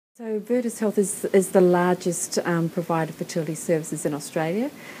So Virtus Health is the largest provider of fertility services in Australia.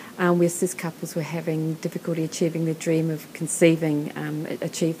 We assist couples who are having difficulty achieving their dream of conceiving,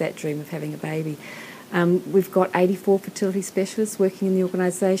 achieve that dream of having a baby. We've got 84 fertility specialists working in the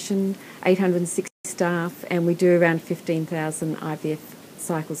organisation, 860 staff, and we do around 15,000 IVF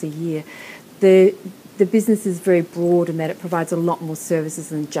cycles a year. The business is very broad in that it provides a lot more services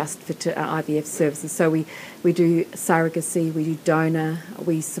than just IVF services. So we do surrogacy, we do donor,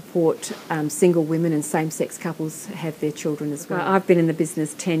 we support single women and same-sex couples have their children as well. I've been in the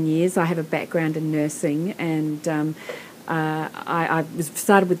business 10 years. I have a background in nursing, and I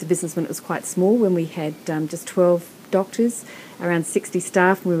started with the business when it was quite small, when we had just 12 doctors, around 60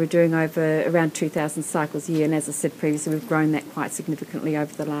 staff, and we were doing over around 2,000 cycles a year. And as I said previously, we've grown that quite significantly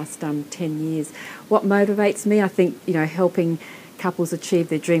over the last 10 years. What motivates me, I think, helping couples achieve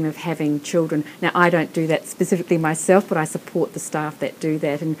their dream of having children. Now, I don't do that specifically myself, but I support the staff that do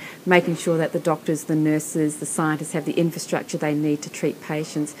that, and making sure that the doctors, the nurses, the scientists have the infrastructure they need to treat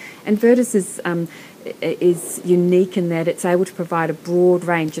patients. And Virtus is unique in that it's able to provide a broad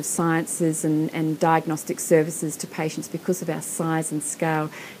range of sciences and diagnostic services to patients because of our size and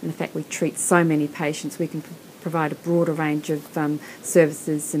scale, and the fact we treat so many patients. We can provide a broader range of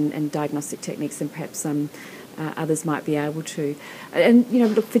services and diagnostic techniques than perhaps others might be able to. And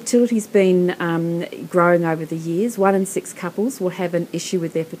look, fertility's been growing over the years. 1 in 6 couples will have an issue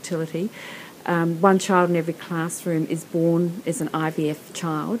with their fertility. 1 child in every classroom is born as an IVF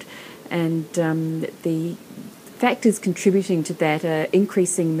child, and the factors contributing to that are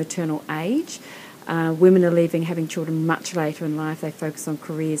increasing maternal age. Women are having children much later in life. They focus on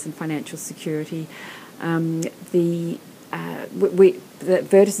careers and financial security.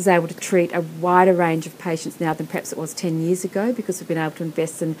 Virtus is able to treat a wider range of patients now than perhaps it was 10 years ago, because we've been able to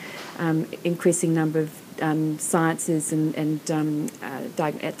invest in increasing number of sciences and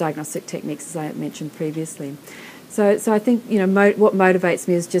diagnostic techniques, as I mentioned previously. So I think what motivates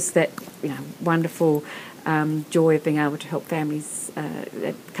me is just that wonderful joy of being able to help families,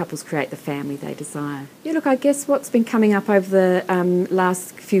 couples create the family they desire. Yeah, look, I guess what's been coming up over the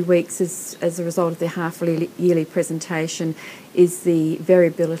last few weeks as a result of their half-yearly presentation is the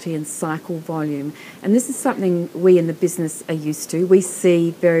variability in cycle volume. And this is something we in the business are used to. We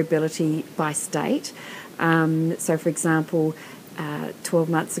see variability by state. So, for example, 12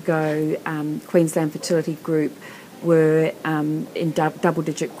 months ago, Queensland Fertility Group were in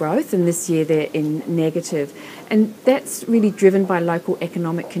double-digit growth, and this year they're in negative. And that's really driven by local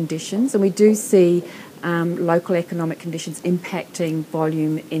economic conditions, and we do see local economic conditions impacting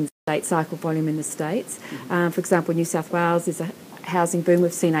volume in state, cycle volume in the states. For example, New South Wales is a housing boom.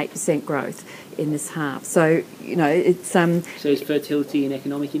 We've seen 8% growth in this half. So, it's... So is fertility an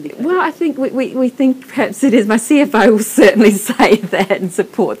economic indicator? Well, I think we think perhaps it is. My CFO will certainly say that and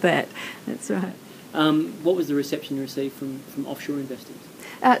support that. That's right. What was the reception you received from offshore investors?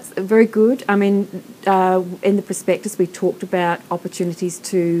 It's very good. I mean, in the prospectus we talked about opportunities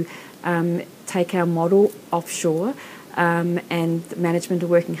to take our model offshore, and management are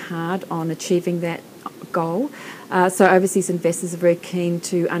working hard on achieving that goal. So overseas investors are very keen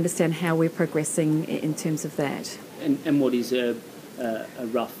to understand how we're progressing in terms of that. And what is a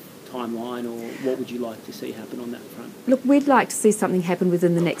rough timeline, or what would you like to see happen on that front? Look, we'd like to see something happen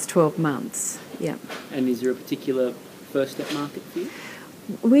within the next 12 months, yeah. And is there a particular first step market for you?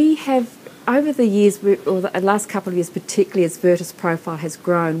 We have, over the years, or the last couple of years particularly, as Virtus profile has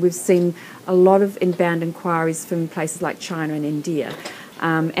grown, we've seen a lot of inbound inquiries from places like China and India,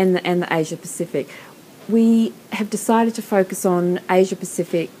 and the Asia Pacific. We have decided to focus on Asia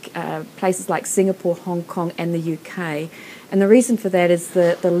Pacific, places like Singapore, Hong Kong and the UK. And the reason for that is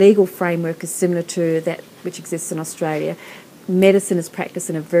the legal framework is similar to that which exists in Australia. Medicine is practiced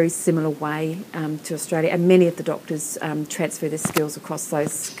in a very similar way to Australia, and many of the doctors transfer their skills across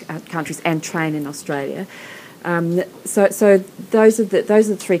those countries and train in Australia. So those are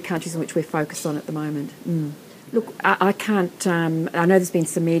the 3 countries in which we're focused on at the moment. Look, I can't... I know there's been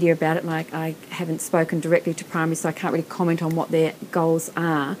some media about it, and I haven't spoken directly to Primary, so I can't really comment on what their goals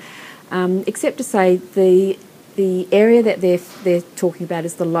are, except to say the area that they're talking about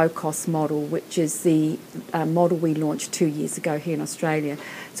is the low-cost model, which is the model we launched 2 years ago here in Australia.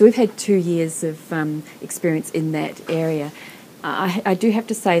 So we've had 2 years of experience in that area. I do have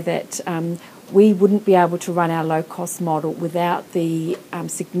to say that we wouldn't be able to run our low-cost model without the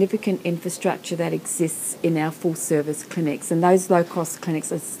significant infrastructure that exists in our full-service clinics. And those low-cost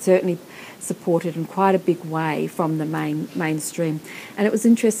clinics are certainly supported in quite a big way from the mainstream. And it was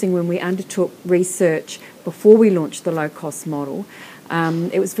interesting when we undertook research before we launched the low-cost model.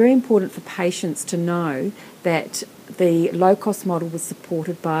 It was very important for patients to know that the low-cost model was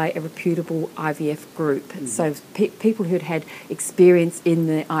supported by a reputable IVF group, so people who'd had experience in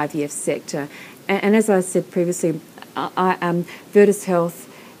the IVF sector. And as I said previously, Virtus Health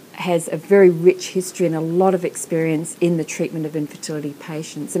has a very rich history and a lot of experience in the treatment of infertility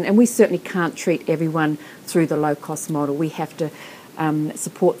patients. And we certainly can't treat everyone through the low-cost model. We have to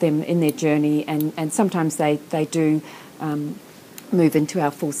support them in their journey, and sometimes they do move into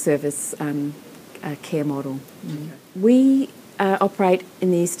our full-service care model. Okay. We operate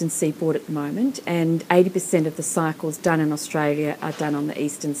in the eastern seaboard at the moment, and 80% of the cycles done in Australia are done on the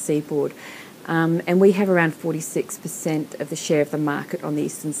eastern seaboard. And we have around 46% of the share of the market on the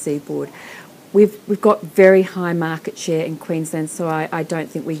eastern seaboard. We've got very high market share in Queensland, so I don't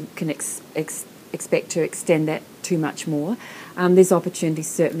think we can expect to extend that too much more. There's opportunities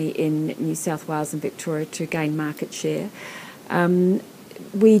certainly in New South Wales and Victoria to gain market share.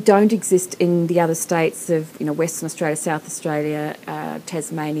 We don't exist in the other states of Western Australia, South Australia,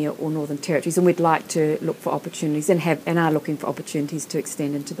 Tasmania or Northern Territories, and we'd like to look for opportunities and are looking for opportunities to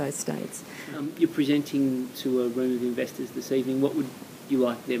extend into those states. You're presenting to a room of investors this evening. What would you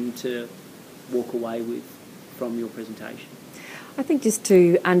like them to walk away with from your presentation? I think just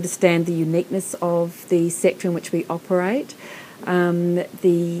to understand the uniqueness of the sector in which we operate,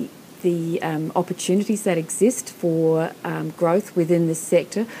 the opportunities that exist for growth within this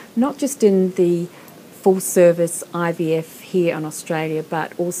sector, not just in the full-service IVF here in Australia,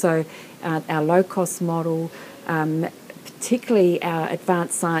 but also our low-cost model, particularly our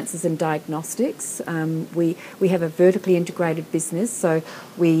advanced sciences and diagnostics. We have a vertically integrated business, so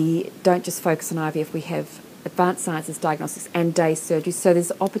we don't just focus on IVF, we have advanced sciences, diagnostics and day surgeries. So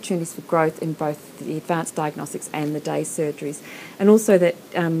there's opportunities for growth in both the advanced diagnostics and the day surgeries. And also that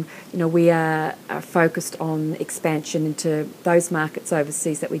we are focused on expansion into those markets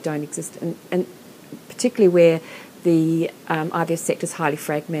overseas that we don't exist in, and particularly where the IVF sector is highly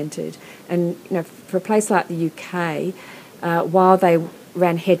fragmented. And for a place like the UK, while they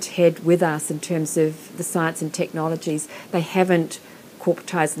ran head-to-head with us in terms of the science and technologies, they haven't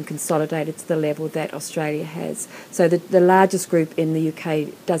corporatised and consolidated to the level that Australia has. So the largest group in the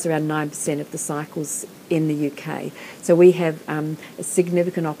UK does around 9% of the cycles in the UK. So we have a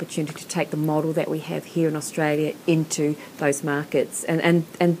significant opportunity to take the model that we have here in Australia into those markets, and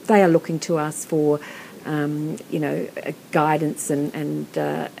they are looking to us for guidance and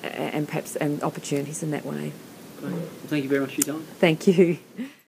perhaps opportunities in that way. Great. Well, thank you very much for your time. Thank you.